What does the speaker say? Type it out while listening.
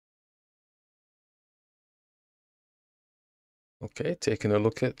Okay, taking a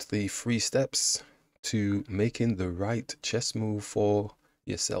look at the 3 steps to making the right chess move for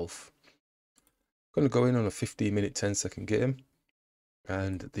yourself. Going to go in on a 15-minute 10-second game,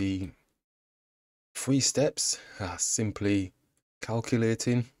 and the 3 steps are simply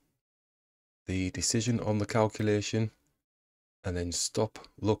calculating the decision on the calculation, and then stop,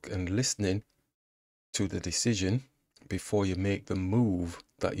 look, and listening to the decision before you make the move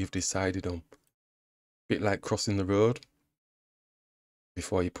that you've decided on. Bit like crossing the road.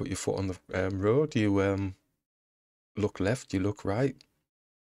 Before you put your foot on the road, you look left, you look right,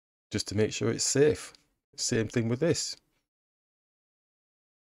 just to make sure it's safe. Same thing with this.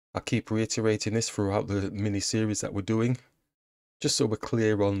 I keep reiterating this throughout the mini series that we're doing, just so we're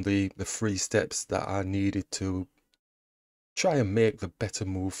clear on the 3 steps that are needed to try and make the better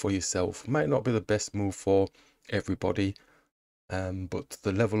move for yourself. Might not be the best move for everybody, but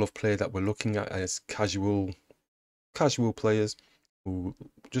the level of play that we're looking at as casual players who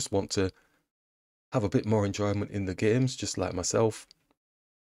just want to have a bit more enjoyment in the games, just like myself,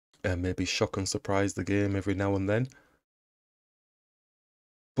 and maybe shock and surprise the game every now and then.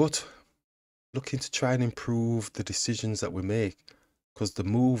 But looking to try and improve the decisions that we make, because the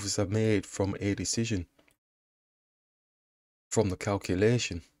moves are made from a decision, from the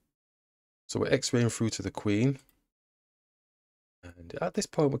calculation. So we're x-raying through to the queen, and at this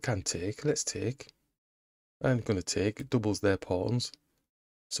point we can take. Let's take. I'm going to take. It doubles their pawns.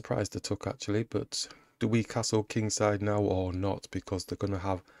 Surprised they took, actually, but do we castle kingside now or not, because they're going to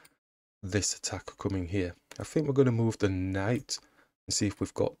have this attack coming here. I think we're going to move the knight and see if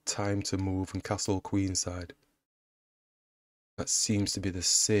we've got time to move and castle queenside. That seems to be the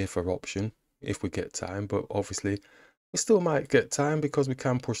safer option if we get time, but obviously we still might get time because we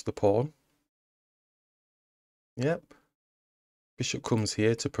can push the pawn. Yep. Bishop comes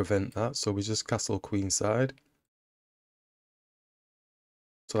here to prevent that, so we just castle queenside.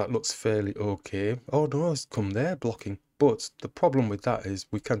 So that looks fairly okay. Oh no, it's come there blocking. But the problem with that is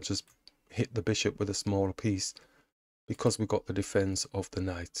we can't just hit the bishop with a smaller piece because we got the defense of the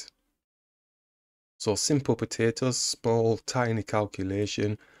knight. So simple potatoes, small, tiny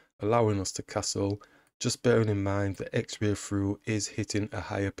calculation, allowing us to castle. Just bearing in mind the x-ray through is hitting a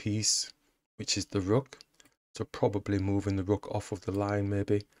higher piece, which is the rook. So probably moving the rook off of the line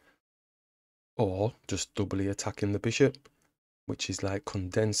maybe. Or just doubly attacking the bishop, which is like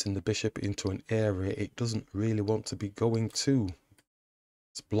condensing the bishop into an area it doesn't really want to be going to.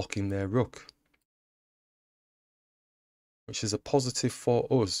 It's blocking their rook, which is a positive for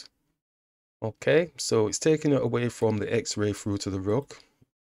us. Okay, so it's taking it away from the x-ray through to the rook.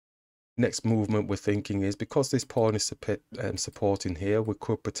 Next movement we're thinking is, because this pawn is supporting here, we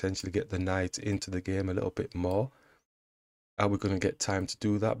could potentially get the knight into the game a little bit more. Are we going to get time to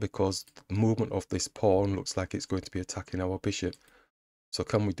do that? Because the movement of this pawn looks like it's going to be attacking our bishop. So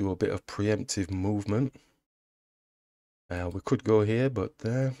can we do a bit of preemptive movement? We could go here, but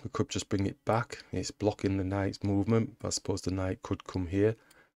there, we could just bring it back. It's blocking the knight's movement. I suppose the knight could come here.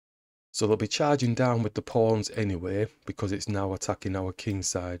 So they'll be charging down with the pawns anyway, because it's now attacking our king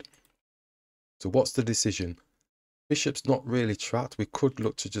side. So what's the decision? Bishop's not really trapped. We could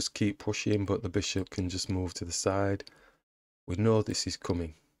look to just keep pushing, but the bishop can just move to the side. We know this is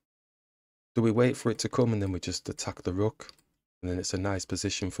coming. Do we wait for it to come and then we just attack the rook? And then it's a nice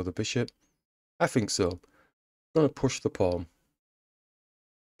position for the bishop? I think so. I'm going to push the pawn.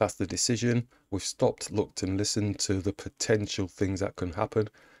 That's the decision. We've stopped, looked and listened to the potential things that can happen.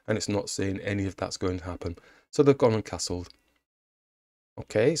 And it's not saying any of that's going to happen. So they've gone and castled.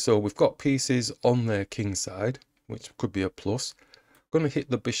 Okay, so we've got pieces on their king side, which could be a plus. Going to hit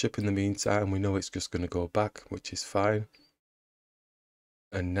the bishop in the meantime. We know it's just going to go back, which is fine.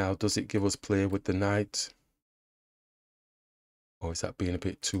 And now, does it give us play with the knight? Or is that being a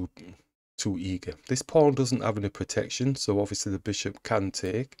bit too eager? This pawn doesn't have any protection, so obviously the bishop can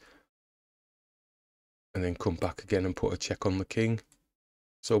take. And then come back again and put a check on the king.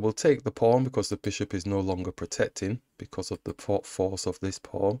 So we'll take the pawn because the bishop is no longer protecting because of the force of this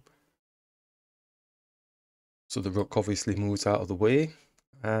pawn. So the rook obviously moves out of the way.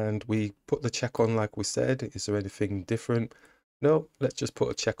 And we put the check on like we said. Is there anything different? No, let's just put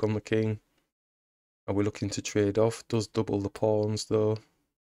a check on the king. Are we looking to trade off? Does double the pawns though.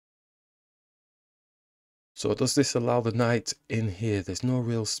 So does this allow the knight in here? There's no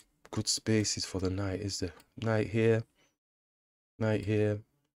real good spaces for the knight, is there? Knight here. Knight here.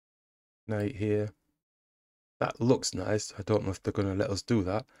 Knight here. That looks nice. I don't know if they're going to let us do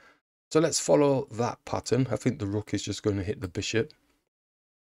that. So let's follow that pattern. I think the rook is just going to hit the bishop.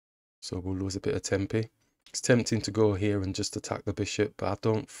 So we'll lose a bit of tempi. It's tempting to go here and just attack the bishop, but I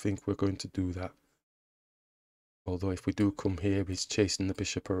don't think we're going to do that. Although if we do come here, he's chasing the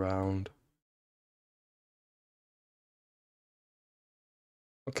bishop around.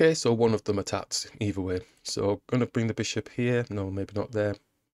 Okay, so one of them attacked either way. So going to bring the bishop here. No, maybe not there.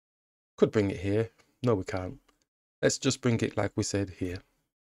 Could bring it here. No, we can't. Let's just bring it like we said here.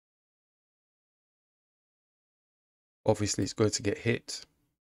 Obviously, it's going to get hit.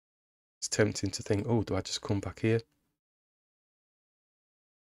 It's tempting to think, oh, do I just come back here?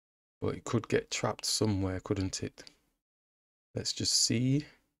 But it could get trapped somewhere, couldn't it? Let's just see.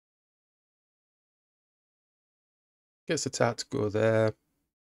 Gets attacked, go there.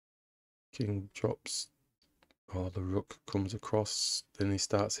 King drops. Oh, the rook comes across. Then he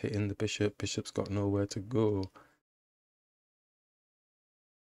starts hitting the bishop. Bishop's got nowhere to go.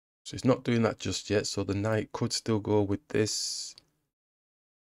 So he's not doing that just yet. So the knight could still go with this.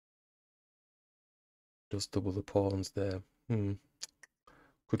 Just double the pawns there.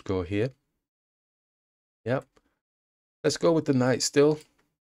 Could go here. Yep. Let's go with the knight still.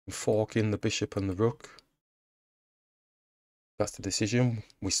 Fork in the bishop and the rook. That's the decision.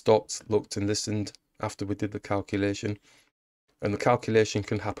 We stopped, looked and listened after we did the calculation. And the calculation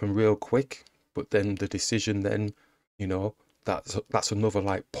can happen real quick. But then the decision then, you know, that's another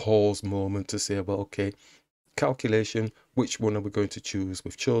like pause moment to say, well, okay, calculation, which one are we going to choose?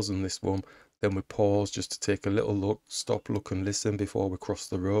 We've chosen this one. Then we pause just to take a little look, stop, look and listen before we cross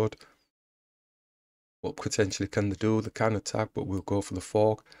the road. What potentially can they do? They can attack, but we'll go for the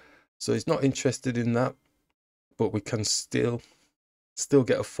fork. So he's not interested in that, but we can still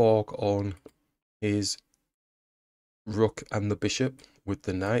get a fork on his rook and the bishop with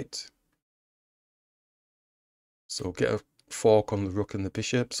the knight. So get a fork on the rook and the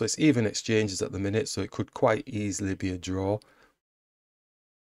bishop. So it's even exchanges at the minute, so it could quite easily be a draw.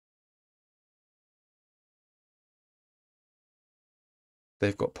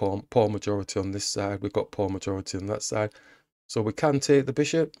 They've got pawn majority on this side. We've got pawn majority on that side. So we can take the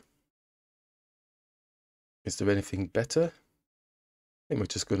bishop. Is there anything better? I think we're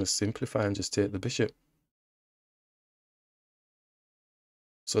just going to simplify and just take the bishop.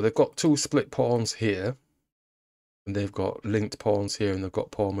 So they've got two split pawns here. And they've got linked pawns here, and they've got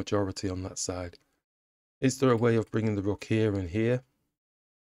pawn majority on that side. Is there a way of bringing the rook here and here?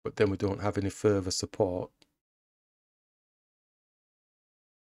 But then we don't have any further support.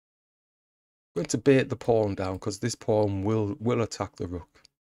 I'm going to bait the pawn down because this pawn will attack the rook.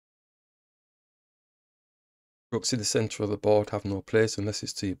 Rooks in the centre of the board have no place unless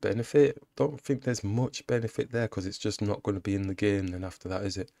it's to your benefit. Don't think there's much benefit there because it's just not going to be in the game then after that,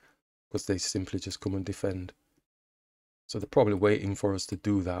 is it? Because they simply just come and defend. So they're probably waiting for us to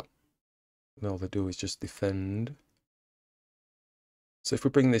do that. And all they do is just defend. So if we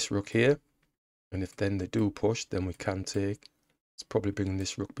bring this rook here, and if then they do push, then we can take. It's probably bringing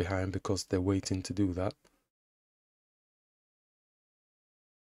this rook behind because they're waiting to do that.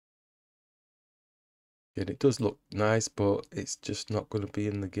 And it does look nice, but it's just not going to be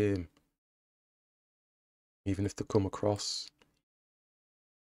in the game. Even if they come across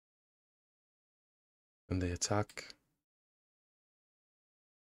and they attack.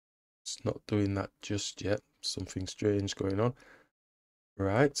 It's not doing that just yet. Something strange going on.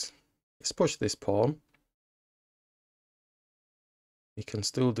 Right. Let's push this pawn. He can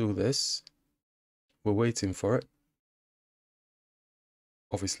still do this. We're waiting for it.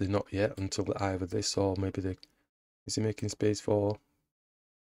 Obviously not yet until either this or maybe the... Is he making space for...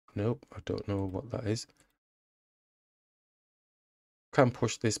 Nope, I don't know what that is. Can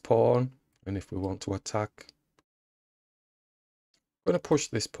push this pawn. And if we want to attack... I'm going to push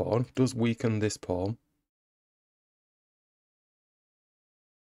this pawn. Does weaken this pawn.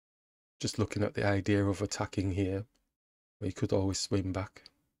 Just looking at the idea of attacking here. We could always swing back.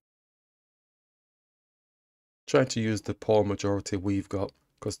 Trying to use the pawn majority we've got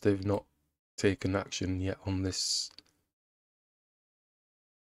because they've not taken action yet on this.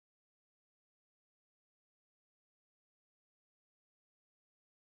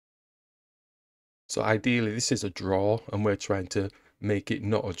 So ideally this is a draw and we're trying to make it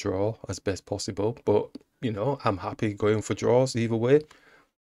not a draw as best possible. But, you know, I'm happy going for draws either way.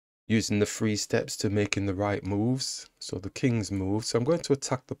 Using the 3 steps to making the right moves. So the king's move. So I'm going to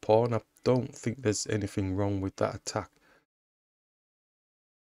attack the pawn. I don't think there's anything wrong with that attack.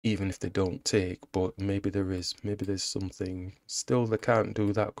 Even if they don't take, but maybe there is. Maybe there's something. Still, they can't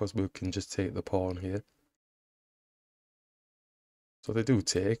do that because we can just take the pawn here. So they do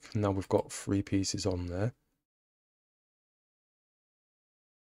take. Now we've got 3 pieces on there.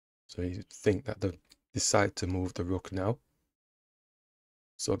 So you think that they decide to move the rook now.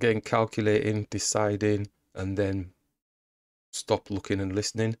 So again, calculating, deciding, and then stop looking and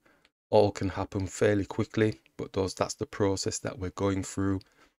listening. all can happen fairly quickly, but that's the process that we're going through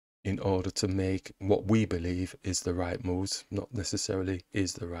in order to make what we believe is the right moves, not necessarily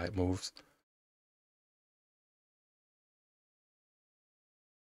is the right moves.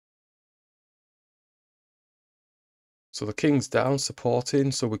 So the king's down,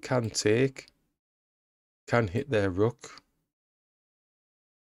 supporting, so we can take, can hit their rook.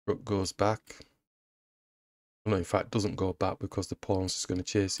 Rook goes back. No, in fact, doesn't go back because the pawn's just going to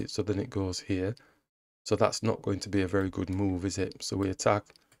chase it, so then it goes here. So that's not going to be a very good move, is it? So we attack,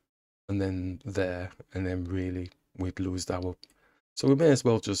 and then there, and then really we'd lose that up. So we may as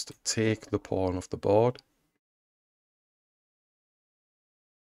well just take the pawn off the board.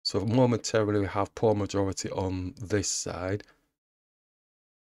 So momentarily we have pawn majority on this side,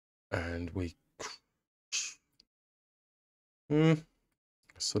 and we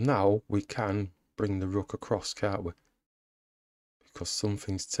so now we can bring the rook across, can't we? Because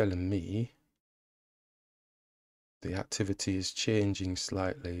something's telling me the activity is changing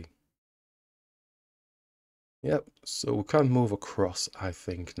slightly. Yep, so we can move across, I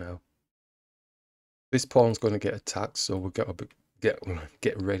think, now. This pawn's going to get attacked, so we've got to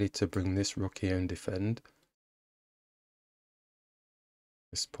get ready to bring this rook here and defend.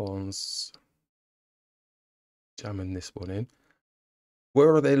 This pawn's jamming this one in.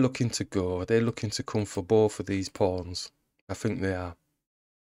 Where are they looking to go? Are they looking to come for both of these pawns? I think they are.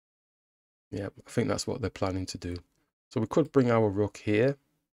 Yeah, I think that's what they're planning to do. So we could bring our rook here.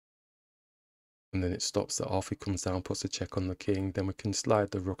 And then it stops that off. He comes down, puts a check on the king. Then we can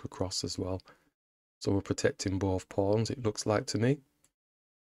slide the rook across as well. So we're protecting both pawns, it looks like to me.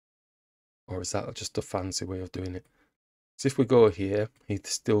 Or is that just a fancy way of doing it? So if we go here, he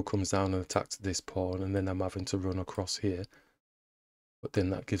still comes down and attacks this pawn. And then I'm having to run across here. But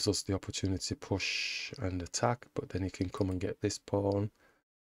then that gives us the opportunity to push and attack. But then he can come and get this pawn.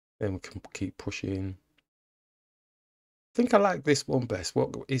 Then we can keep pushing. I think I like this one best.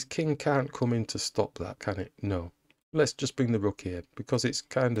 What, his king can't come in to stop that, can it? No. Let's just bring the rook here, because it's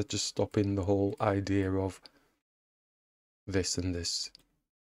kind of just stopping the whole idea of this and this.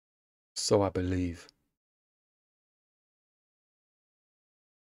 So I believe.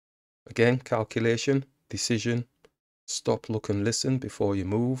 Again, calculation, decision. Stop, look and listen before you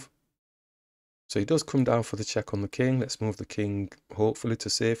move. So he does come down for the check on the king. Let's move the king, hopefully, to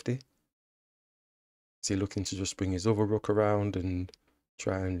safety. Is he looking to just bring his other rook around and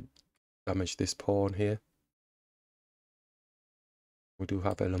try and damage this pawn here? We do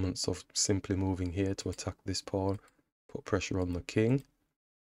have elements of simply moving here to attack this pawn, put pressure on the king.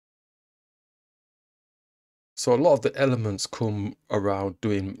 So a lot of the elements come around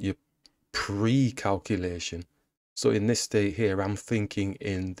doing your pre-calculation. So in this state here, I'm thinking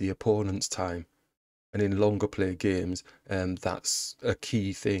in the opponent's time. And in longer play games, that's a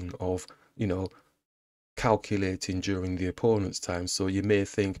key thing of, you know, calculating during the opponent's time. So you may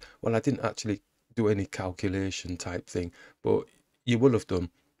think, well, I didn't actually do any calculation type thing, but you will have done,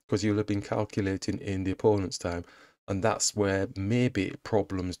 because you'll have been calculating in the opponent's time. And that's where maybe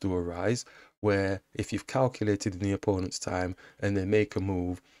problems do arise, where if you've calculated in the opponent's time and they make a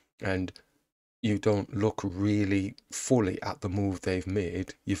move and you don't look really fully at the move they've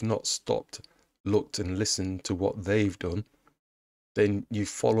made, you've not stopped, looked and listened to what they've done, then you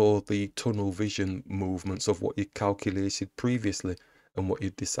follow the tunnel vision movements of what you calculated previously and what you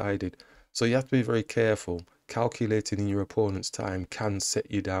decided. So you have to be very careful. Calculating in your opponent's time can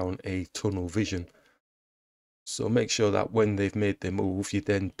set you down a tunnel vision. So make sure that when they've made their move, you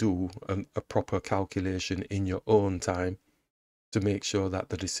then do a proper calculation in your own time to make sure that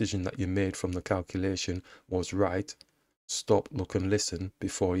the decision that you made from the calculation was right. Stop, look and listen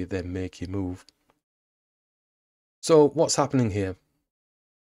before you then make your move. So what's happening here?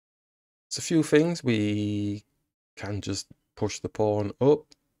 It's a few things. We can just push the pawn up.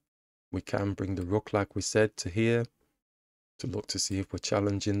 We can bring the rook, like we said, to here to look to see if we're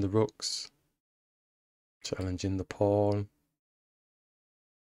challenging the rooks, challenging the pawn.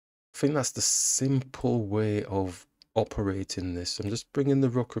 I think that's the simple way of operating this. I'm just bringing the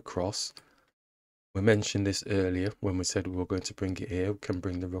rook across. We mentioned this earlier when we said we were going to bring it here. We can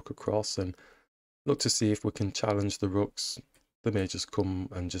bring the rook across and look to see if we can challenge the rooks. They may just come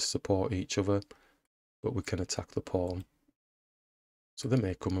and just support each other, but we can attack the pawn. So they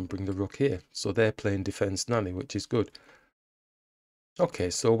may come and bring the rook here. So they're playing defense nanny, which is good. Okay,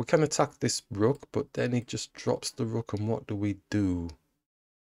 so we can attack this rook, but then he just drops the rook, and what do we do?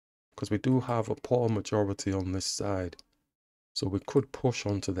 Because we do have a pawn majority on this side. So we could push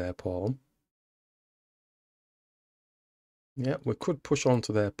onto their pawn. Yeah, we could push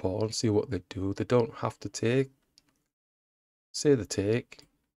onto their pawn, see what they do. They don't have to take. Say they take.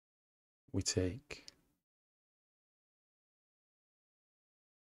 we take.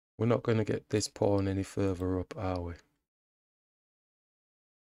 We're not going to get this pawn any further up, are we?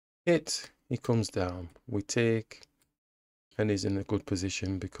 He comes down, we take, and he's in a good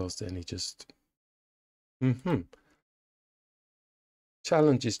position because then he just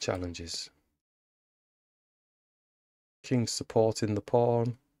challenges. King supporting the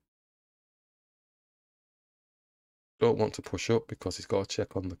pawn. Don't want to push up because he's got a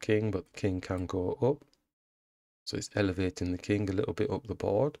check on the king, but the king can go up. So it's elevating the king a little bit up the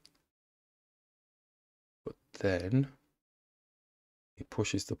board. But then he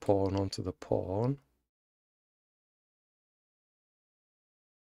pushes the pawn onto the pawn.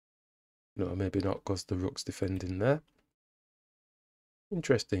 No, maybe not, because the rook's defending there.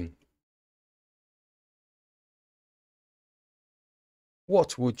 Interesting.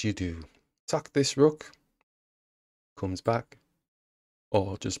 What would you do? Attack this rook, comes back,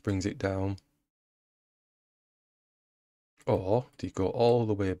 or just brings it down? Or do you go all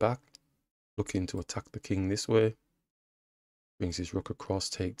the way back, looking to attack the king this way? Brings his rook across,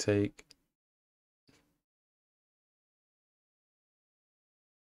 take.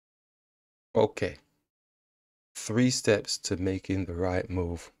 Okay. 3 steps to making the right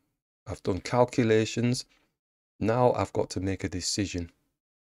move. I've done calculations. Now I've got to make a decision.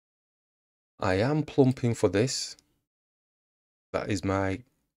 I am plumping for this. That is my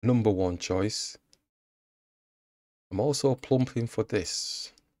number 1 choice. I'm also plumping for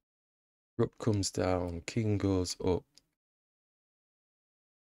this. Rook comes down, king goes up.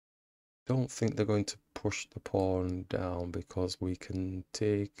 Don't think they're going to push the pawn down because we can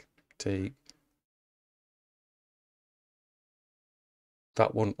take.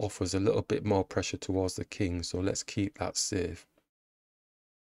 That one offers a little bit more pressure towards the king, so let's keep that safe.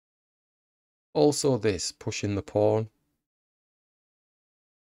 Also this, pushing the pawn.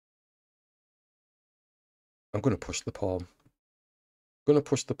 I'm going to push the pawn.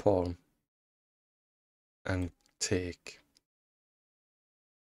 And take.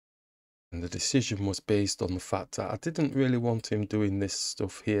 And the decision was based on the fact that I didn't really want him doing this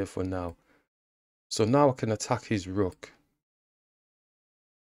stuff here for now. So now I can attack his rook.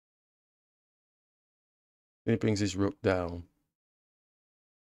 Then he brings his rook down.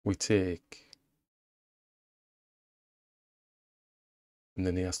 We take. And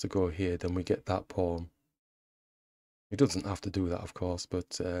then he has to go here. Then we get that pawn. He doesn't have to do that, of course,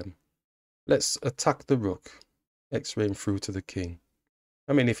 but let's attack the rook. X-ray him through to the king.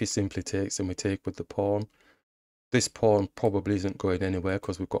 I mean, if he simply takes, then we take with the pawn. This pawn probably isn't going anywhere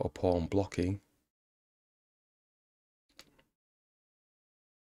because we've got a pawn blocking.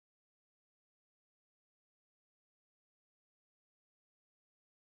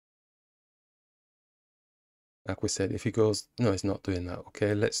 Like we said, if he goes, no, he's not doing that.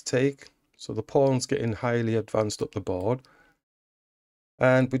 Okay, let's take. So the pawn's getting highly advanced up the board.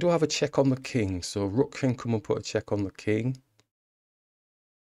 And we do have a check on the king. So rook can come and put a check on the king.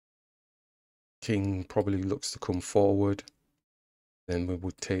 King probably looks to come forward. Then we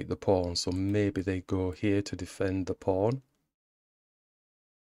would take the pawn. So maybe they go here to defend the pawn.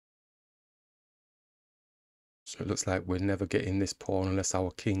 So it looks like we're never getting this pawn unless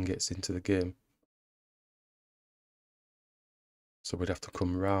our king gets into the game. So we'd have to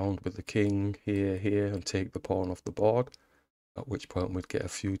come round with the king here, and take the pawn off the board. At which point we'd get a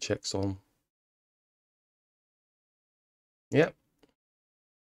few checks on. Yep. I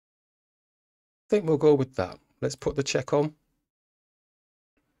think we'll go with that. Let's put the check on.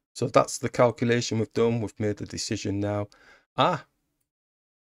 So that's the calculation we've done. We've made the decision now. The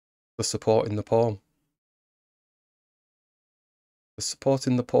supporting the pawn. The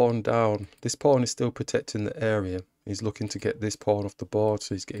supporting the pawn down. This pawn is still protecting the area. He's looking to get this pawn off the board,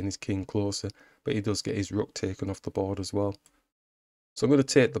 so he's getting his king closer. But he does get his rook taken off the board as well. So I'm going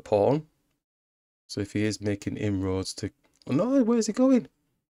to take the pawn. So if he is making inroads to... Oh no, where's he going?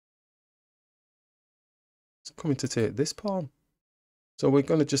 He's coming to take this pawn. So we're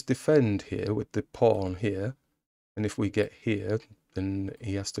going to just defend here with the pawn here. And if we get here, then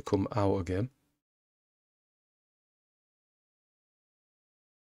he has to come out again.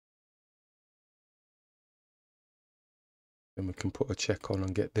 Then we can put a check on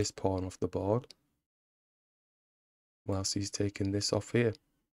and get this pawn off the board. Whilst he's taking this off here.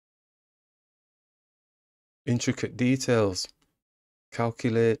 Intricate details.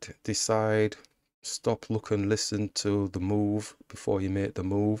 Calculate, decide, stop, look and listen to the move before you make the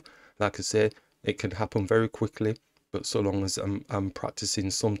move. Like I said, it can happen very quickly, but so long as I'm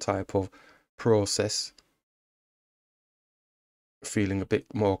practicing some type of process, feeling a bit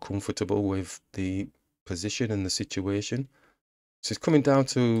more comfortable with the position and the situation, So it's coming down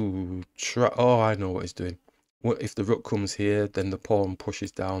to try. Oh, I know what he's doing. What if the rook comes here, then the pawn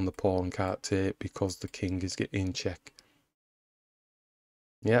pushes down, the pawn can't take because the king is in check.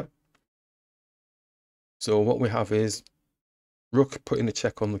 Yep. So what we have is rook putting a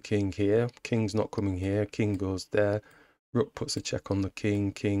check on the king here. King's not coming here. King goes there. Rook puts a check on the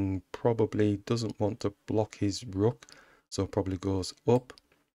king. King probably doesn't want to block his rook, so probably goes up.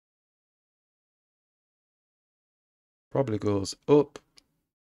 Probably goes up.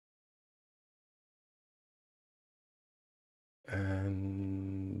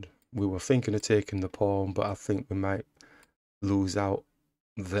 And we were thinking of taking the pawn, but I think we might lose out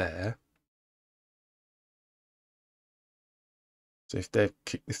there. So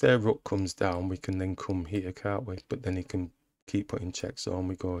if their rook comes down, we can then come here, can't we? But then he can keep putting checks on.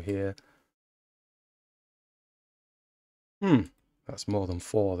 We go here. That's more than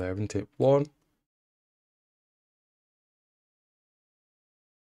 4 there, isn't it? 1.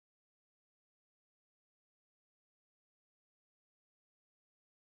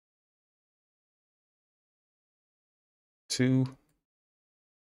 2.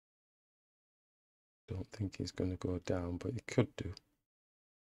 Don't think he's going to go down, but he could do.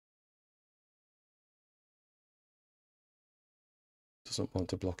 Doesn't want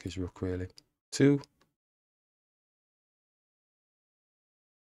to block his rook, really. 2.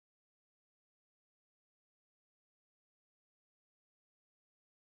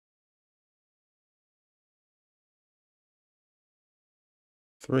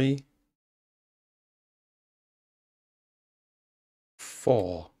 3.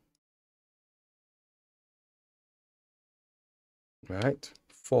 4. Right?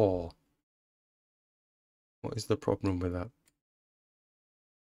 4. What is the problem with that?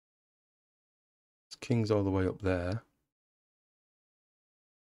 King's all the way up there.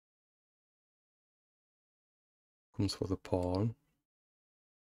 Comes for the pawn.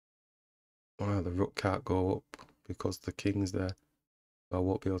 Wow, the rook can't go up because the king's there. I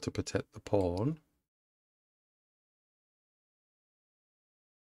won't be able to protect the pawn.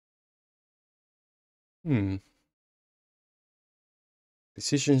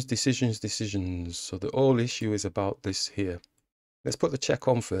 Decisions, decisions, decisions. So the whole issue is about this here. Let's put the check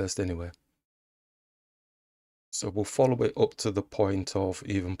on first anyway. So we'll follow it up to the point of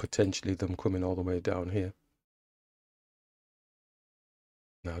even potentially them coming all the way down here.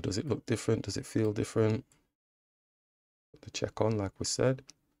 Now, does it look different? Does it feel different? Put the check on like we said.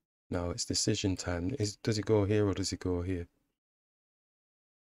 Now it's decision time. Does he go here or does he go here?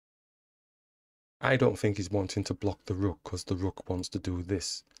 I don't think he's wanting to block the rook because the rook wants to do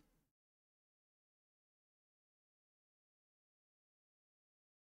this.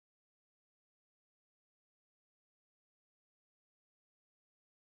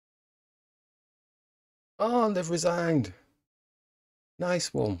 Oh, they've resigned.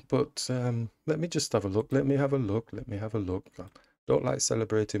 Nice one. But let me just have a look. Let me have a look. Let me have a look. Don't like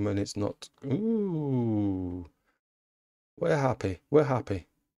celebrating when it's not. Ooh. We're happy. We're happy.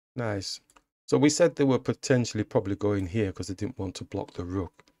 Nice. So we said they were potentially probably going here because they didn't want to block the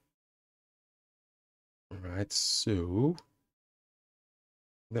rook. Right, so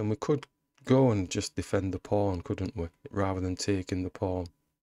then we could go and just defend the pawn, couldn't we? Rather than taking the pawn.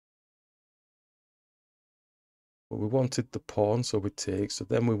 But we wanted the pawn, so we take. So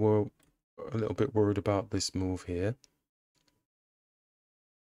then we were a little bit worried about this move here.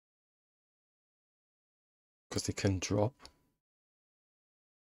 Because they can drop.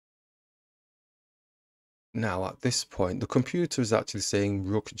 Now at this point, the computer is actually saying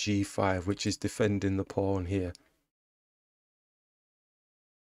rook g5, which is defending the pawn here.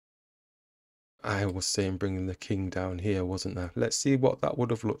 I was saying bringing the king down here, wasn't I? Let's see what that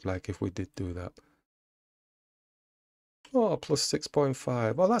would have looked like if we did do that. Oh, plus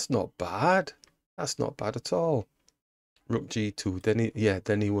 6.5. Oh, that's not bad. That's not bad at all. Rook g2.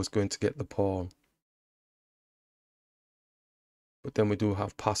 Then he was going to get the pawn. But then we do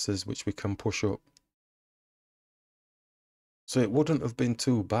have passes which we can push up. So it wouldn't have been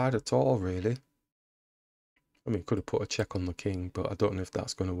too bad at all, really. I mean, could have put a check on the king, but I don't know if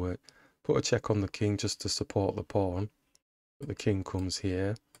that's going to work. Put a check on the king just to support the pawn. But the king comes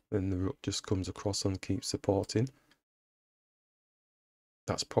here. Then the rook just comes across and keeps supporting.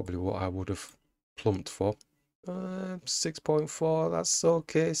 That's probably what I would have plumped for. 6.4, that's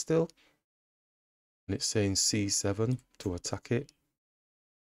okay still. And it's saying c7 to attack it.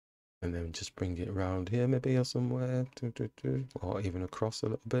 And then just bring it around here maybe or somewhere. Or even across a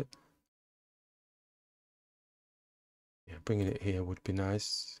little bit. Yeah, bringing it here would be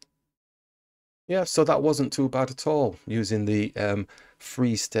nice. Yeah, so that wasn't too bad at all, using the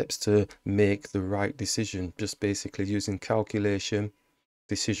 3 steps to make the right decision. Just basically using calculation,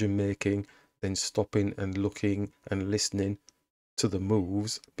 decision making, then stopping and looking and listening to the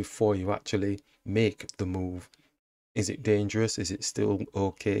moves before you actually make the move. Is it dangerous? Is it still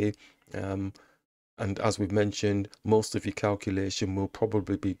okay? And as we've mentioned, most of your calculation will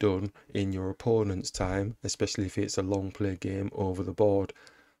probably be done in your opponent's time, especially if it's a long play game over the board.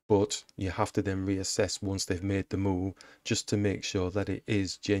 But you have to then reassess once they've made the move, just to make sure that it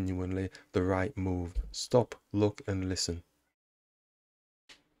is genuinely the right move. Stop, look and listen.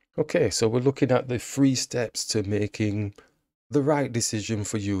 Okay, so we're looking at the 3 steps to making the right decision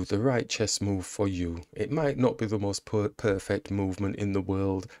for you, the right chess move for you. It might not be the most perfect movement in the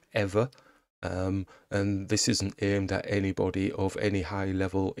world ever. And this isn't aimed at anybody of any high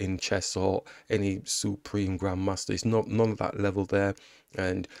level in chess or any supreme grandmaster. It's not none of that level there.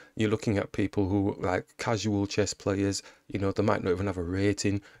 And you're looking at people who, like casual chess players, you know, they might not even have a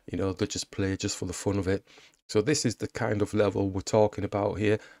rating, you know, they just play just for the fun of it. So this is the kind of level we're talking about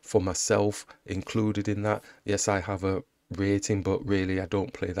here, for myself included in that. Yes, I have a rating, but really I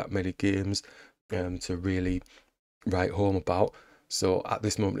don't play that many games to really write home about. So at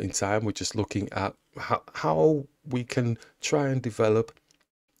this moment in time, we're just looking at how we can try and develop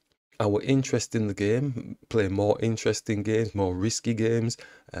our interest in the game, play more interesting games, more risky games,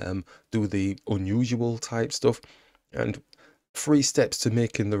 do the unusual type stuff. And 3 steps to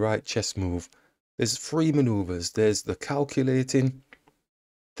making the right chess move. There's 3 maneuvers. There's the calculating,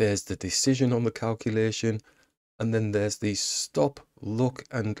 there's the decision on the calculation, and then there's the stop, look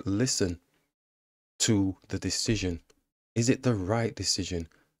and listen to the decision. Is it the right decision?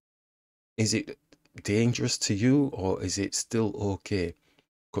 Is it dangerous to you, or is it still okay?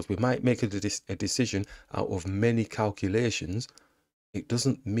 Because we might make a decision out of many calculations. It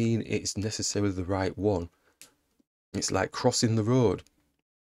doesn't mean it's necessarily the right one. It's like crossing the road.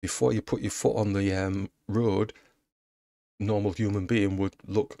 Before you put your foot on the road, normal human being would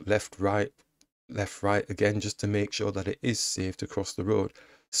look left, right again, just to make sure that it is safe to cross the road.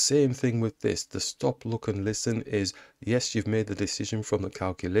 Same thing with this. The stop, look and listen is, yes, you've made the decision from the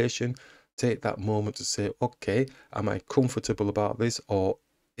calculation. Take that moment to say, okay, am I comfortable about this, or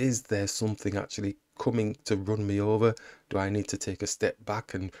is there something actually coming to run me over? Do I need to take a step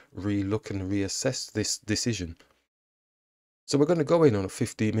back and re-look and reassess this decision? So we're going to go in on a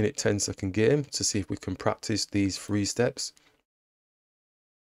 15-minute 10-second game to see if we can practice these 3 steps.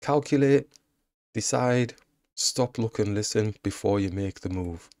 Calculate, decide, stop, look and listen before you make the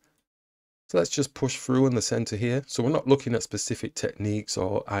move. So let's just push through in the center here. So we're not looking at specific techniques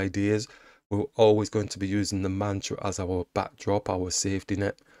or ideas. We're always going to be using the mantra as our backdrop, our safety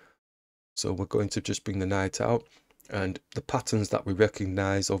net. So we're going to just bring the knight out, and the patterns that we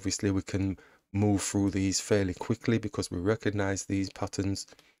recognize, obviously we can move through these fairly quickly because we recognize these patterns.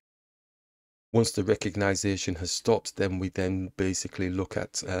 Once the recognition has stopped, then we basically look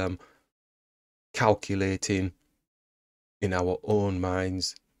at calculating in our own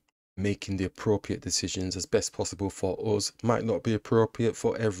minds, making the appropriate decisions as best possible for us. Might not be appropriate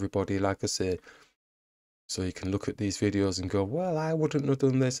for everybody, like I say. So you can look at these videos and go, well, I wouldn't have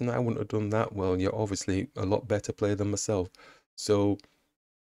done this and I wouldn't have done that. Well, you're obviously a lot better player than myself. So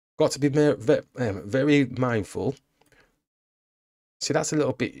got to be very mindful. See, that's a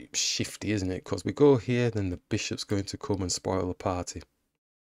little bit shifty, isn't it? Because we go here, then the bishop's going to come and spoil the party,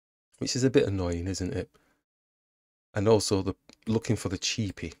 which is a bit annoying, isn't it? And also looking for the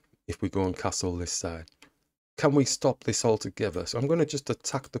cheapie if we go and castle this side. Can we stop this altogether? So I'm going to just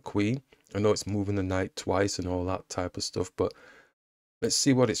attack the queen. I know it's moving the knight twice and all that type of stuff, but let's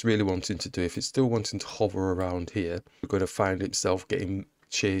see what it's really wanting to do. If it's still wanting to hover around here, we're going to find itself getting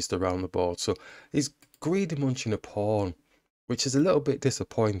chased around the board. So he's greedy munching a pawn, which is a little bit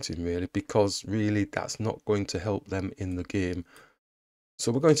disappointing really, because really that's not going to help them in the game.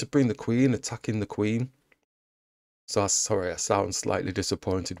 So we're going to bring the queen, attacking the queen. So sorry, I sound slightly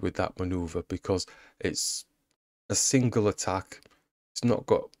disappointed with that maneuver because it's a single attack. It's not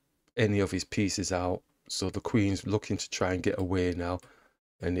got any of his pieces out. So the queen's looking to try and get away now,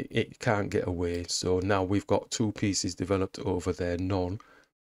 and it can't get away. So now we've got 2 pieces developed over there, none,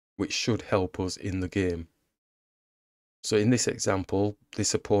 which should help us in the game. So in this example,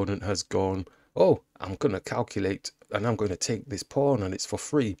 this opponent has gone, oh, I'm going to calculate and I'm going to take this pawn and it's for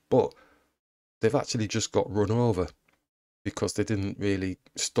free. But they've actually just got run over because they didn't really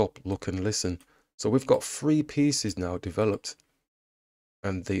stop, look and listen. So we've got 3 pieces now developed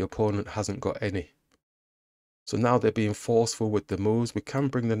and the opponent hasn't got any. So now they're being forceful with the moves. We can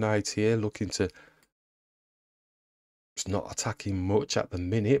bring the knight here, looking to It's not attacking much at the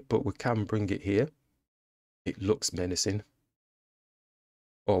minute, but we can bring it here. It looks menacing.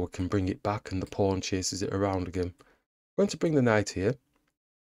 Or we can bring it back and the pawn chases it around again. I'm going to bring the knight here.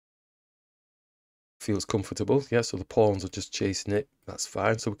 Feels comfortable. Yeah, so the pawns are just chasing it. That's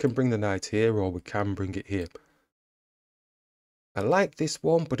fine. So we can bring the knight here, or we can bring it here. I like this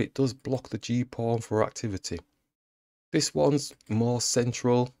one, but it does block the g-pawn for activity. This one's more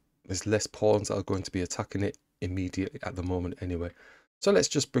central. There's less pawns that are going to be attacking it immediately at the moment anyway. So let's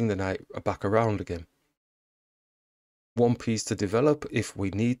just bring the knight back around again. One piece to develop if we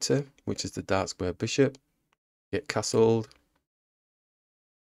need to, which is the dark square bishop. Get castled.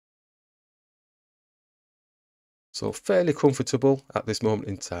 So fairly comfortable at this moment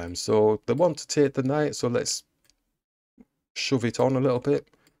in time. So they want to take the knight, so let's shove it on a little bit.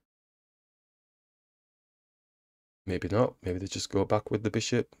 Maybe not. Maybe they just go back with the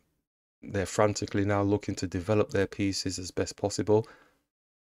bishop. They're frantically now looking to develop their pieces as best possible.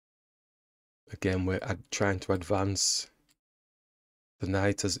 Again, we're trying to advance the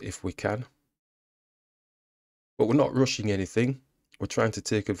knight as if we can. But we're not rushing anything. We're trying to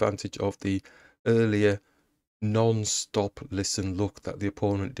take advantage of the earlier non-stop listen look that the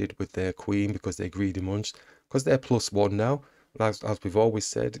opponent did with their queen, because they're greedy munched, because they're +1 now. As we've always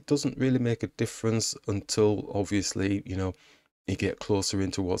said, it doesn't really make a difference until obviously, you know, you get closer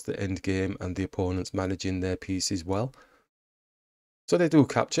in towards the end game and the opponent's managing their pieces well. So they do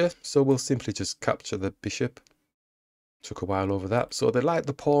capture, so we'll simply just capture the bishop. Took a while over that. So they like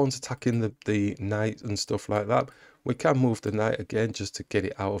the pawns attacking the knight and stuff like that. We can move the knight again just to get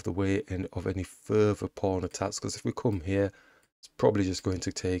it out of the way of any further pawn attacks, because if we come here, it's probably just going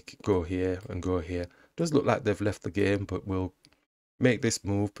to go here and go here. Does look like they've left the game, but we'll make this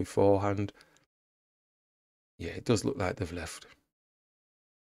move beforehand. Yeah, it does look like they've left.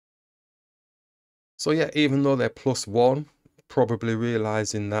 So yeah, even though they're +1, probably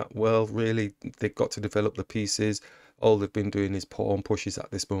realizing that, well, really, they've got to develop the pieces. All they've been doing is pawn pushes at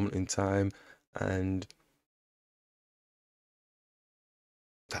this moment in time, and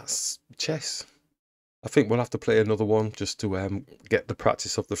that's chess. I think we'll have to play another one just to get the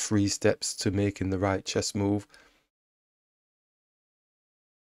practice of the 3 steps to making the right chess move.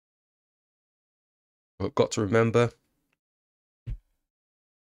 But got to remember,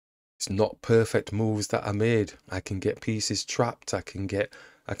 it's not perfect moves that are made. I can get pieces trapped. I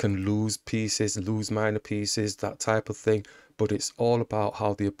can lose pieces, lose minor pieces, that type of thing. But it's all about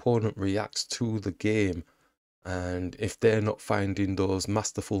how the opponent reacts to the game. And if they're not finding those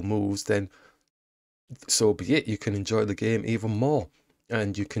masterful moves, then so be it. You can enjoy the game even more,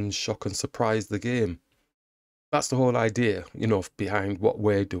 and you can shock and surprise the game. That's the whole idea, you know, behind what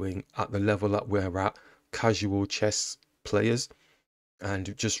we're doing at the level that we're at, casual chess players.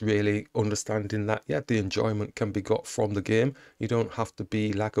 And just really understanding that, yeah, the enjoyment can be got from the game. You don't have to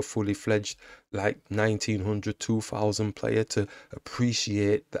be like a fully fledged, like 1900, 2000 player to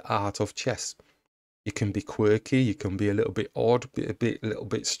appreciate the art of chess. You can be quirky, you can be a little bit odd, a little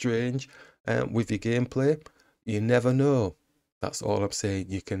bit strange with your gameplay. You never know. That's all I'm saying.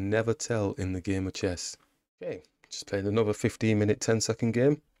 You can never tell in the game of chess. Okay, just playing another 15-minute, 10-second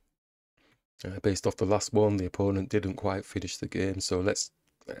game. Based off the last one, the opponent didn't quite finish the game. So let's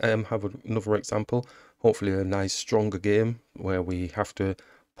have another example. Hopefully a nice, stronger game where we have to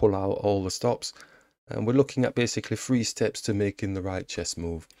pull out all the stops. And we're looking at basically 3 steps to making the right chess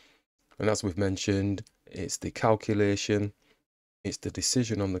move. And as we've mentioned, it's the calculation, it's the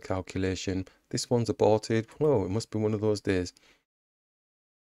decision on the calculation. This one's aborted. Whoa, it must be one of those days.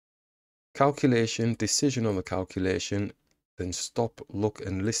 Calculation, decision on the calculation, then stop, look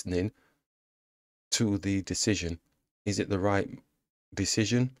and listening to the decision. Is it the right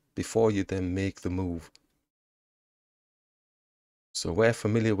decision before you then make the move? So we're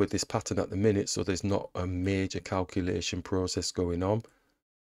familiar with this pattern at the minute, so there's not a major calculation process going on.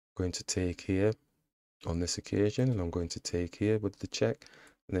 I'm going to take here on this occasion, and I'm going to take here with the check,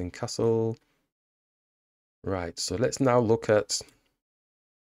 and then castle. Right, so let's now look at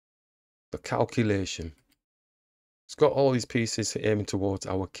the calculation. It's got all these pieces aiming towards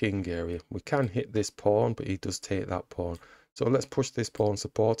our king area. We can hit this pawn, but he does take that pawn. So let's push this pawn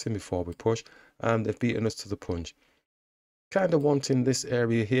supporting before we push, and they've beaten us to the punch. Kind of wanting this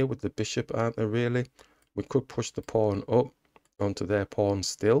area here with the bishop, aren't they, really? We could push the pawn up onto their pawn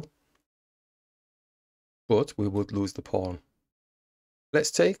still, but we would lose the pawn.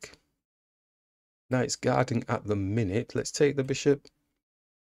 Let's take. Knight's guarding at the minute. Let's take the bishop.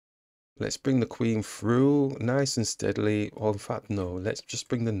 Let's bring the queen through nice and steadily. Or in fact, no, let's just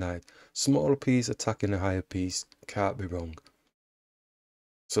bring the knight. Smaller piece attacking a higher piece. Can't be wrong.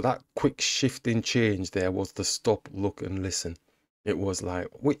 So that quick shifting change there was the stop, look and listen. It was like,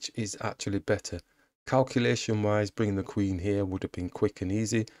 which is actually better? Calculation wise, bringing the queen here would have been quick and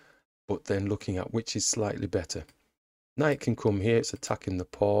easy, but then looking at which is slightly better. Knight can come here, it's attacking the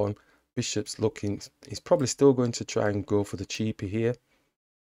pawn. Bishop's looking, he's probably still going to try and go for the cheapie here.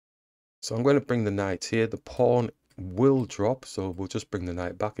 So I'm going to bring the knight here. The pawn will drop, so we'll just bring the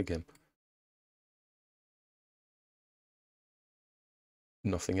knight back again.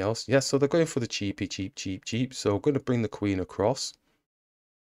 Nothing else. Yes, so they're going for the cheapie, cheap. So I'm going to bring the queen across.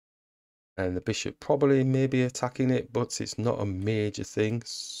 And the bishop probably maybe attacking it, but it's not a major thing.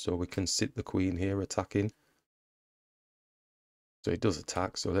 So we can sit the queen here attacking. So it does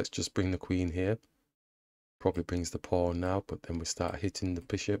attack, so let's just bring the queen here. Probably brings the pawn now, but then we start hitting the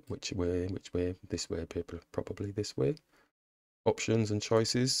bishop. Which way? This way, probably this way. Options and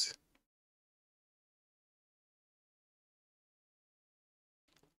choices.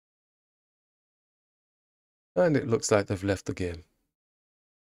 And it looks like they've left the game.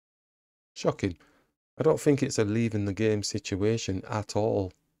 Shocking. I don't think it's a leaving the game situation at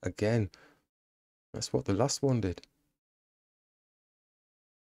all. Again, that's what the last one did.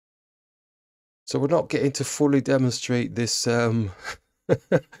 So we're not getting to fully demonstrate this 3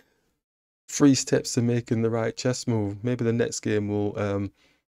 steps to making the right chess move. Maybe the next game will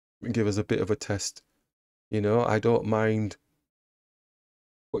give us a bit of a test. You know, I don't mind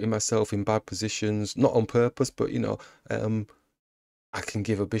putting myself in bad positions, not on purpose, but you know, I can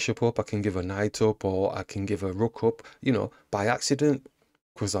give a bishop up, I can give a knight up, or I can give a rook up, you know, by accident,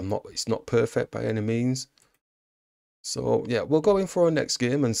 because it's not perfect by any means. So yeah, we'll go in for our next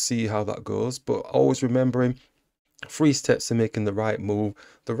game and see how that goes, but always remembering 3 steps to making the right move.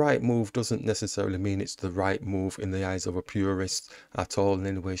 The right move doesn't necessarily mean it's the right move in the eyes of a purist at all in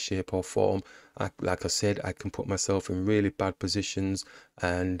any way, shape or form. Like I said, I can put myself in really bad positions,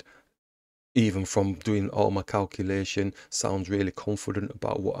 and even from doing all my calculation, sounds really confident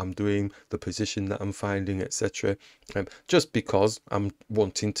about what I'm doing, the position that I'm finding, etc. Just because I'm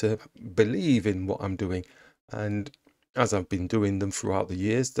wanting to believe in what I'm doing. And as I've been doing them throughout the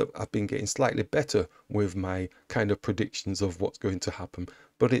years, that I've been getting slightly better with my kind of predictions of what's going to happen.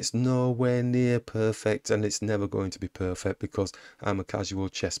 But it's nowhere near perfect, and it's never going to be perfect because I'm a casual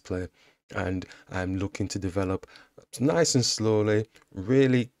chess player and I'm looking to develop nice and slowly,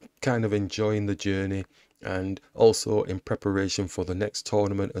 really kind of enjoying the journey, and also in preparation for the next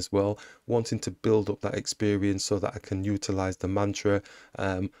tournament as well, wanting to build up that experience so that I can utilize the mantra,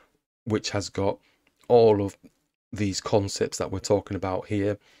 which has got all of these concepts that we're talking about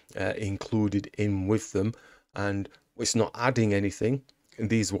here included in with them, and it's not adding anything.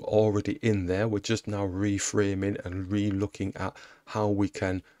 These were already in there. We're just now reframing and re-looking at how we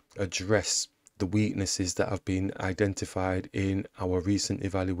can address the weaknesses that have been identified in our recent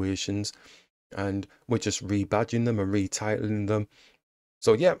evaluations, and we're just rebadging them and retitling them.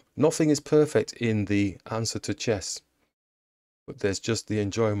 So yeah, nothing is perfect in the answer to chess, but there's just the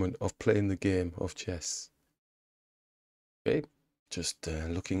enjoyment of playing the game of chess. Okay, just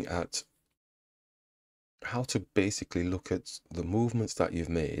looking at how to basically look at the movements that you've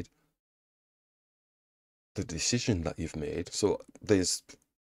made, the decision that you've made. So there's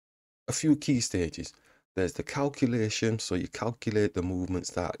a few key stages. There's the calculation, so you calculate the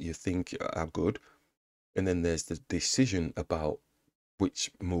movements that you think are good, and then there's the decision about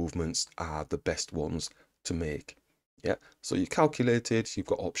which movements are the best ones to make. Yeah, so you calculate it, you've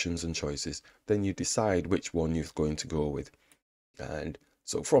got options and choices, then you decide which one you're going to go with. And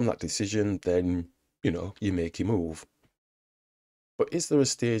so from that decision, then, you know, you make your move. But is there a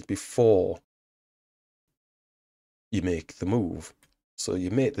stage before you make the move? So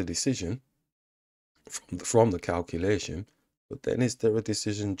you make the decision from the calculation, but then is there a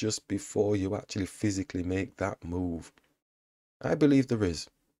decision just before you actually physically make that move? I believe there is.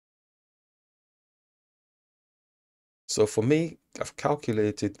 So for me, I've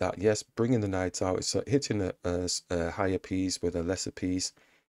calculated that, yes, bringing the knight out is hitting a higher piece with a lesser piece.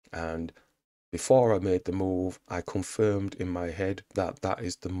 And before I made the move, I confirmed in my head that that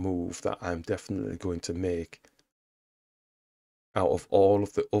is the move that I'm definitely going to make out of all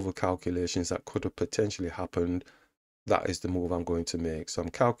of the other calculations that could have potentially happened. That is the move I'm going to make. So I'm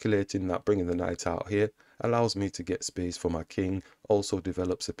calculating that bringing the knight out here allows me to get space for my king, also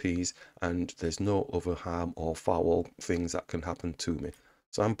develops a piece, and there's no other harm or foul things that can happen to me.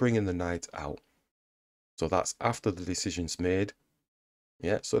 So I'm bringing the knight out. So that's after the decision's made.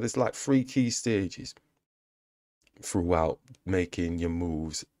 Yeah, so there's like 3 key stages throughout making your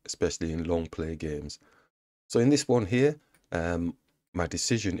moves, especially in long play games. So in this one here, my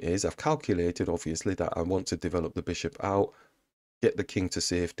decision is, I've calculated obviously that I want to develop the bishop out. get the king to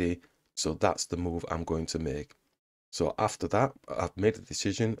safety. So that's the move I'm going to make. So after that, I've made a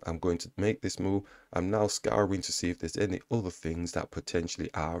decision. I'm going to make this move. I'm now scouring to see if there's any other things that potentially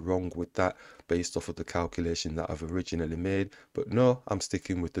are wrong with that based off of the calculation that I've originally made. But no, I'm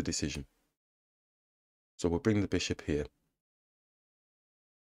sticking with the decision. So we'll bring the bishop here.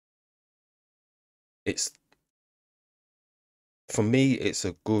 For me, it's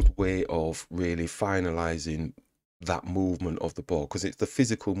a good way of really finalizing that movement of the board, because it's the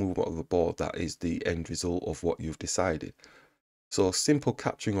physical movement of the board that is the end result of what you've decided. So simple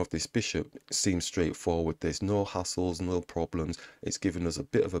capturing of this bishop seems straightforward. There's no hassles, no problems. It's given us a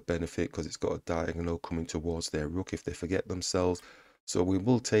bit of a benefit because it's got a diagonal coming towards their rook if they forget themselves. So we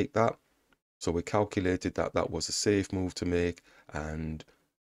will take that. So we calculated that that was a safe move to make, and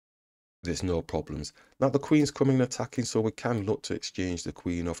there's no problems. Now the queen's coming and attacking, so we can look to exchange the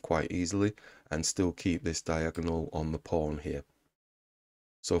queen off quite easily and still keep this diagonal on the pawn here.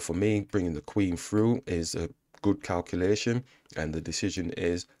 So for me, bringing the queen through is a good calculation, and the decision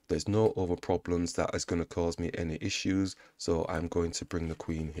is there's no other problems that is going to cause me any issues, so I'm going to bring the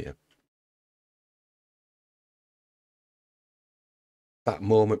queen here. That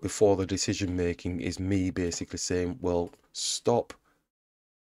moment before the decision making is me basically saying, well, stop,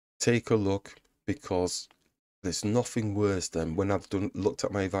 take a look, because there's nothing worse than when I've looked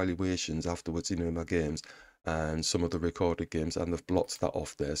at my evaluations afterwards, in my games and some of the recorded games, and they've blocked that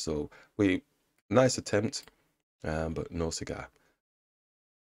off there. So nice attempt, but no cigar.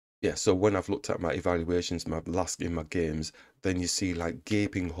 Yeah, so when I've looked at my evaluations, in my games, then you see like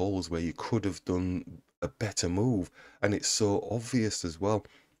gaping holes where you could have done a better move, and it's so obvious as well.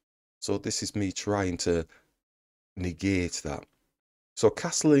 So this is me trying to negate that. So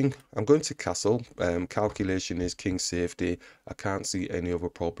castling, I'm going to castle. Calculation is king safety. I can't see any other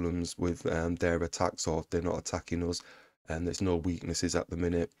problems with their attacks, or if they're not attacking us, and there's no weaknesses at the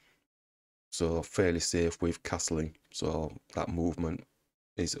minute. So fairly safe with castling. So that movement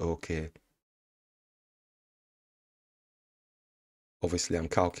is okay. Obviously, I'm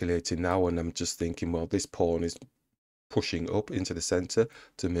calculating now, and I'm just thinking, well, this pawn is pushing up into the center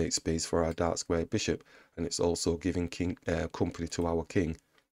to make space for our dark square bishop, and it's also giving company to our king.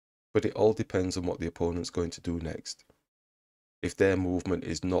 But it all depends on what the opponent's going to do next. If their movement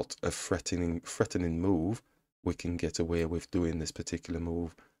is not a threatening move, we can get away with doing this particular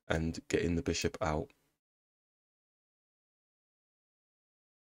move and getting the bishop out.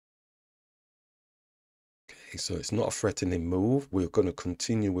 Okay, so it's not a threatening move. We're going to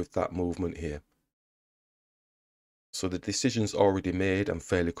continue with that movement here. So the decision's already made. I'm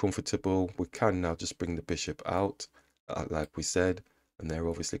fairly comfortable. We can now just bring the bishop out, like we said, and they're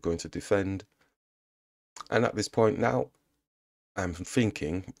obviously going to defend. And at this point now, I'm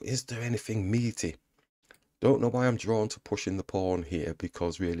thinking, is there anything meaty? Don't know why I'm drawn to pushing the pawn here,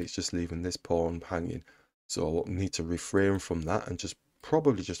 because really it's just leaving this pawn hanging. So I need to refrain from that and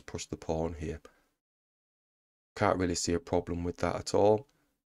probably just push the pawn here. Can't really see a problem with that at all.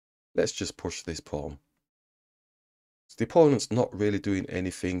 Let's just push this pawn. So the opponent's not really doing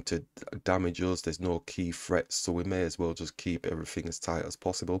anything to damage us. There's no key threats, so we may as well just keep everything as tight as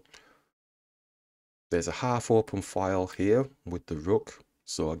possible. There's a half open file here with the rook.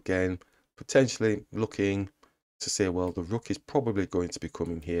 So again, potentially looking to say, well, the rook is probably going to be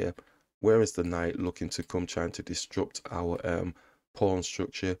coming here. Where is the knight looking to come, trying to disrupt our pawn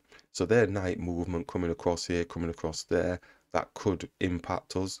structure? So their knight movement coming across here, coming across there, that could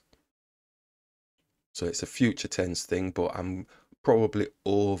impact us. So it's a future tense thing, but I'm probably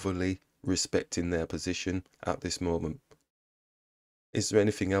overly respecting their position at this moment. Is there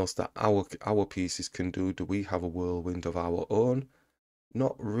anything else that our pieces can do? Do we have a whirlwind of our own?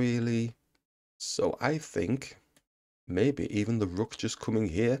 Not really. So I think maybe even the rook just coming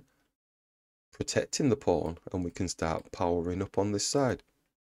here, protecting the pawn, and we can start powering up on this side.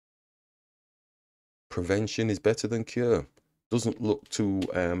 Prevention is better than cure. Doesn't look too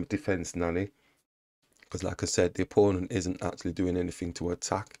defense nanny, because like I said, the opponent isn't actually doing anything to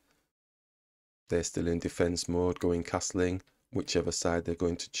attack. They're still in defense mode, going castling, whichever side they're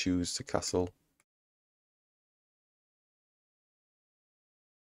going to choose to castle.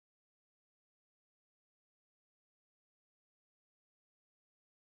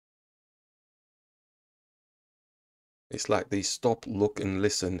 It's like the stop, look, and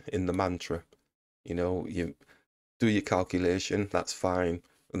listen in the mantra. You do your calculation, that's fine.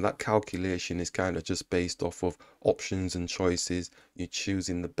 And that calculation is kind of just based off of options and choices. You're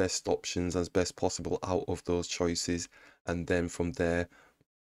choosing the best options as best possible out of those choices. And then from there,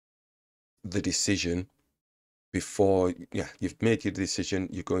 the decision before, you've made your decision,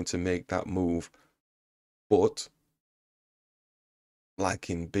 you're going to make that move. But like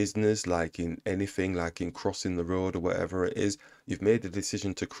in business, like in anything, like in crossing the road or whatever it is. You've made the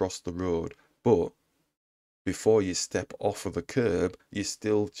decision to cross the road, but before you step off of the curb, you're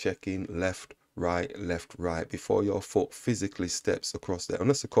still checking left, right, before your foot physically steps across there.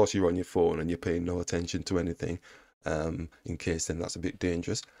 Unless, of course, you're on your phone and you're paying no attention to anything, in case then that's a bit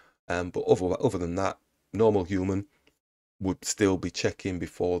dangerous. But other than that, normal human would still be checking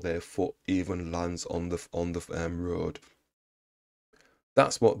before their foot even lands on the road.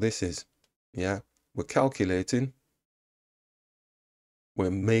 That's what this is. Yeah, we're calculating. We're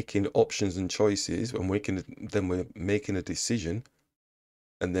making options and choices, and then we're making a decision.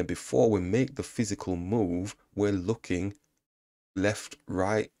 And then before we make the physical move, we're looking left,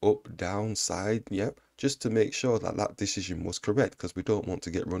 right, up, down, side, yep, just to make sure that that decision was correct, because we don't want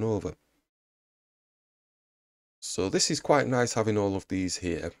to get run over. So this is quite nice having all of these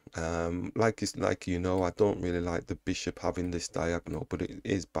here. Like you know, I don't really like the bishop having this diagonal, but it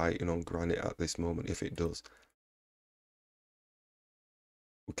is biting on granite at this moment if it does.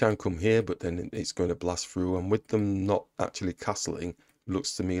 We can come here, but then it's going to blast through, and with them not actually castling,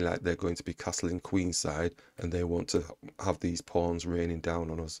 looks to me like they're going to be castling queenside, and they want to have these pawns raining down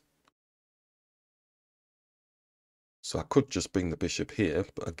on us. So I could just bring the bishop here,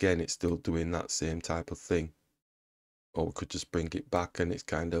 but again, it's still doing that same type of thing. Or we could just bring it back, and it's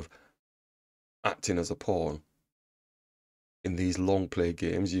kind of acting as a pawn. In these long play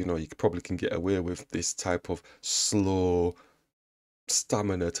games, you know, you probably can get away with this type of slow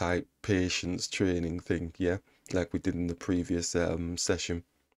stamina type patience training thing, yeah, like we did in the previous session.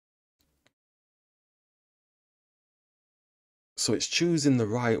 So it's choosing the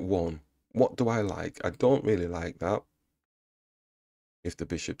right one. What do I like? I don't really like that. If the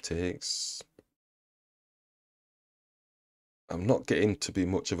bishop takes, I'm not getting to be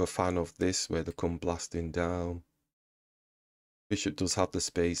much of a fan of this where they come blasting down. Bishop does have the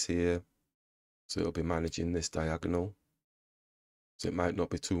space here, so it'll be managing this diagonal, so it might not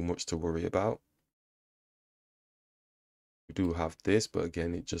be too much to worry about. We do have this, but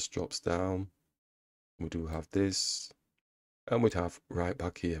again, it just drops down. We do have this, and we'd have right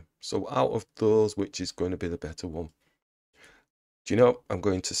back here. So out of those, which is going to be the better one? Do you know, I'm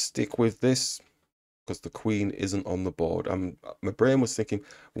going to stick with this because the queen isn't on the board. My brain was thinking,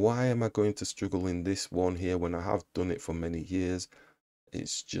 why am I going to struggle in this one here when I have done it for many years?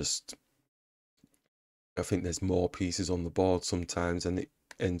 It's just, I think there's more pieces on the board sometimes, and it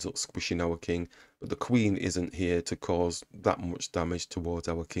ends up squishing our king. But the queen isn't here to cause that much damage towards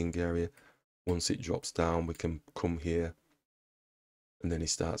our king area. Once it drops down, we can come here, and then he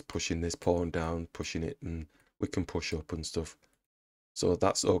starts pushing this pawn down, pushing it, and we can push up and stuff. So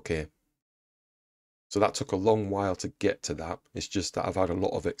that's okay. So that took a long while to get to that. It's just that I've had a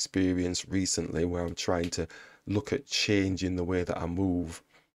lot of experience recently where I'm trying to look at changing the way that I move.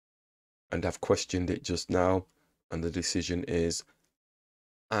 And I've questioned it just now. And the decision is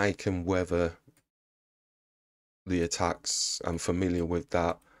I can weather the attacks. I'm familiar with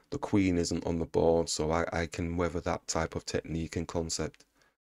that. The queen isn't on the board, so I can weather that type of technique and concept.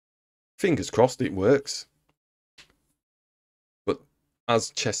 Fingers crossed it works. But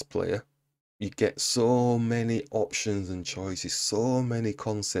as chess player, you get so many options and choices, so many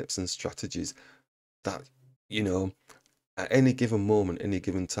concepts and strategies that, you know, at any given moment, any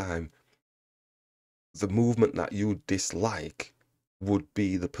given time, the movement that you dislike would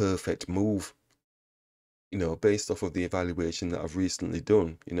be the perfect move, you know, based off of the evaluation that I've recently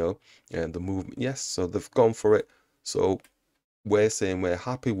done, you know, and the movement, yes, so they've gone for it. So we're saying we're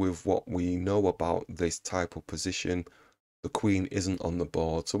happy with what we know about this type of position. The queen isn't on the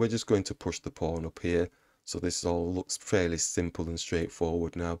board, so we're just going to push the pawn up here. So this all looks fairly simple and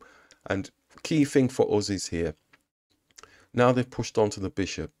straightforward now. And key thing for us is here, now they've pushed onto the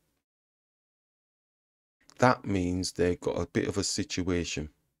bishop, that means they've got a bit of a situation.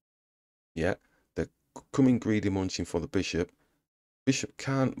 Yeah, they're coming greedy munching for the bishop. Bishop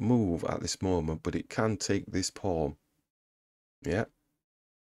can't move at this moment, but it can take this pawn. Yeah,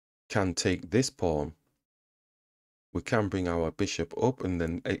 can take this pawn. We can bring our bishop up and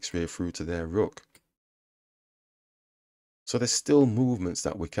then x-ray through to their rook. So there's still movements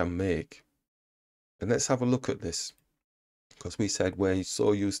that we can make. And let's have a look at this, because we said we're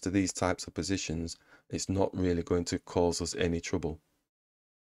so used to these types of positions, it's not really going to cause us any trouble.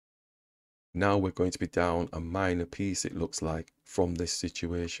 Now we're going to be down a minor piece, it looks like, from this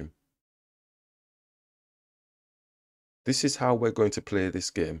situation. This is how we're going to play this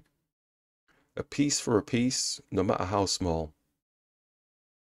game. A piece for a piece, no matter how small.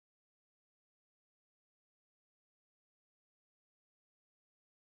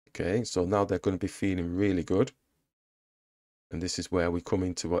 Okay, so now they're going to be feeling really good. And this is where we come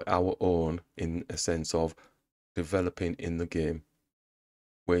into our own in a sense of developing in the game.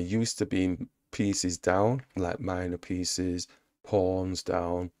 We're used to being pieces down, like minor pieces, pawns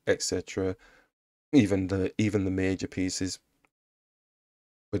down, etc. Even the major pieces.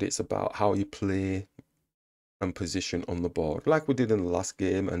 But it's about how you play and position on the board, like we did in the last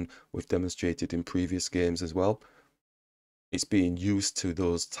game and we've demonstrated in previous games as well. It's being used to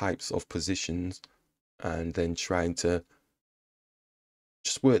those types of positions and then trying to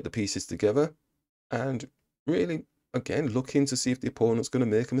just work the pieces together and really, again, looking to see if the opponent's going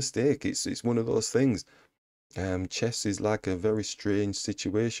to make a mistake. It's one of those things. Chess is like a very strange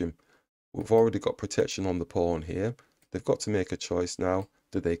situation. We've already got protection on the pawn here. They've got to make a choice now.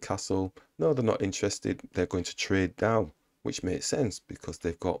 Do they castle? No, they're not interested. They're going to trade down, which makes sense because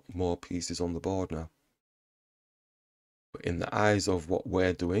they've got more pieces on the board now. But in the eyes of what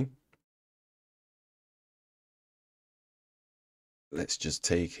we're doing, let's just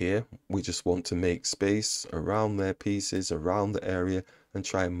take here. We just want to make space around their pieces, around the area, and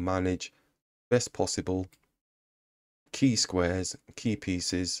try and manage best possible key squares, key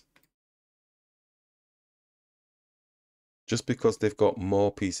pieces. Just because they've got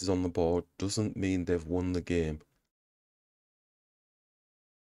more pieces on the board doesn't mean they've won the game.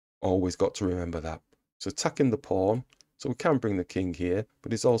 Always got to remember that. So attacking the pawn, so we can bring the king here,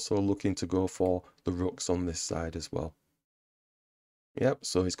 but he's also looking to go for the rooks on this side as well. Yep,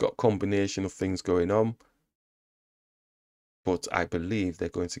 so he's got a combination of things going on, but I believe they're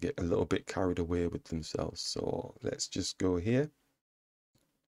going to get a little bit carried away with themselves. So let's just go here.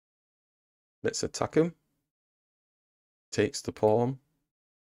 Let's attack him. Takes the pawn.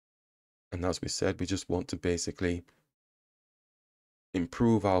 And as we said, we just want to basically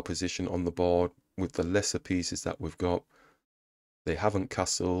improve our position on the board with the lesser pieces that we've got. They haven't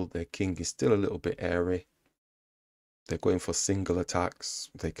castled. Their king is still a little bit airy. They're going for single attacks.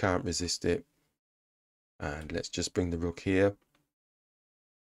 They can't resist it. And let's just bring the rook here.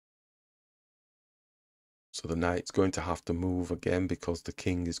 So the knight's going to have to move again because the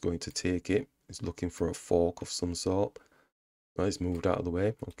king is going to take it. He's looking for a fork of some sort. Well, he's moved out of the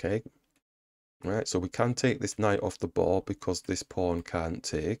way. Okay. Right, so we can take this knight off the board because this pawn can't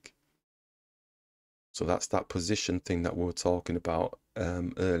take. So that's that position thing that we were talking about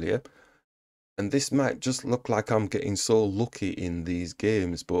earlier. And this might just look like I'm getting so lucky in these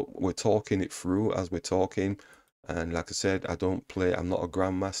games, but we're talking it through as we're talking. And like I said, I'm not a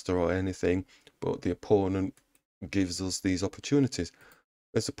grandmaster or anything, but the opponent gives us these opportunities.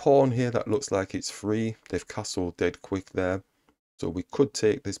 There's a pawn here that looks like it's free. They've castled dead quick there. So we could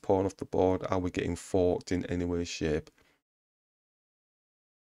take this pawn off the board. Are we getting forked in any way, shape?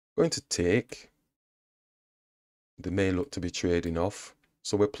 Going to take. They may look to be trading off.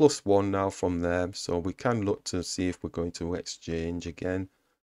 So we're +1 now from there. So we can look to see if we're going to exchange again.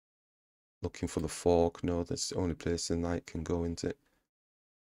 Looking for the fork. No, that's the only place the knight can go into it.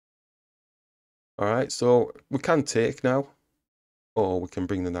 Alright, so we can take now. Or we can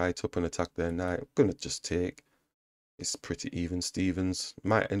bring the knight up and attack their knight. I'm going to just take. It's pretty even, Stevens.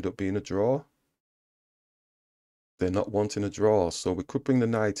 Might end up being a draw. They're not wanting a draw, so we could bring the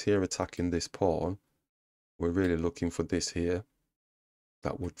knight here attacking this pawn. We're really looking for this here.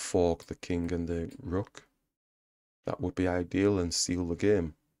 That would fork the king and the rook. That would be ideal and seal the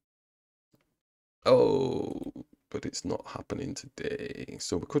game. Oh, but it's not happening today.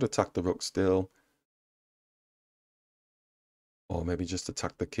 So we could attack the rook still. Or maybe just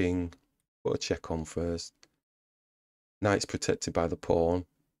attack the king. Put a check on first. Knight's protected by the pawn.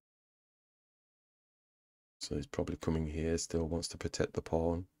 So he's probably coming here, still wants to protect the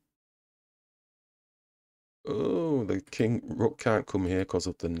pawn. Oh, the rook can't come here because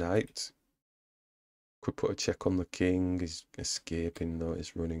of the knight. Could put a check on the king. He's escaping though,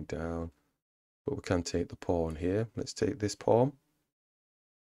 he's running down. But we can take the pawn here. Let's take this pawn.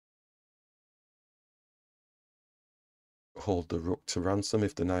 Hold the rook to ransom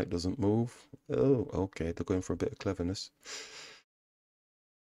if the knight doesn't move. Oh, okay, they're going for a bit of cleverness.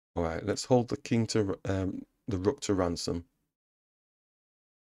 All right, let's hold the king to the rook to ransom.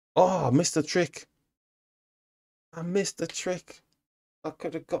 Oh, I missed the trick. I missed the trick. I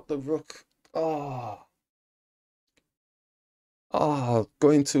could have got the rook. Oh. Oh,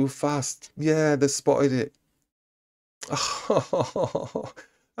 going too fast. Yeah, they spotted it. Oh,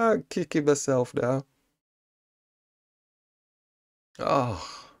 I'm kicking myself now.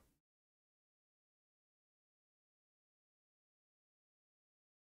 Oh.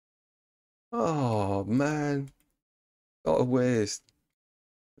 Oh, man. What a waste.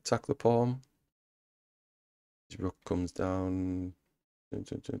 Attack the pawn. His rook comes down.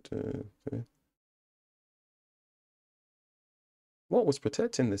 What was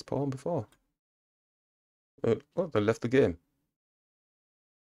protecting this pawn before? Oh, they left the game.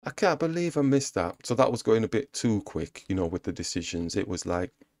 I can't believe I missed that. So that was going a bit too quick, you know, with the decisions. It was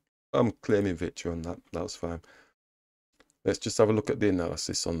like, I'm claiming victory on that. That was fine. Let's just have a look at the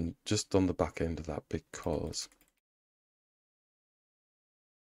analysis on just on the back end of that, because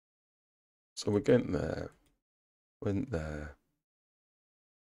so we're getting there. Went there.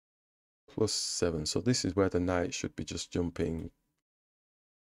 +7. So this is where the knight should be just jumping.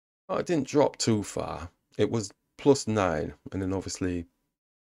 Oh, it didn't drop too far. It was +9, and then obviously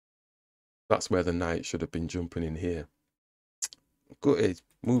that's where the knight should have been jumping in here. Good,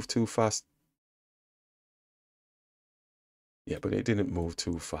 moved too fast. Yeah, but it didn't move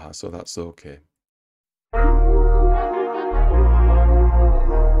too far, so that's okay.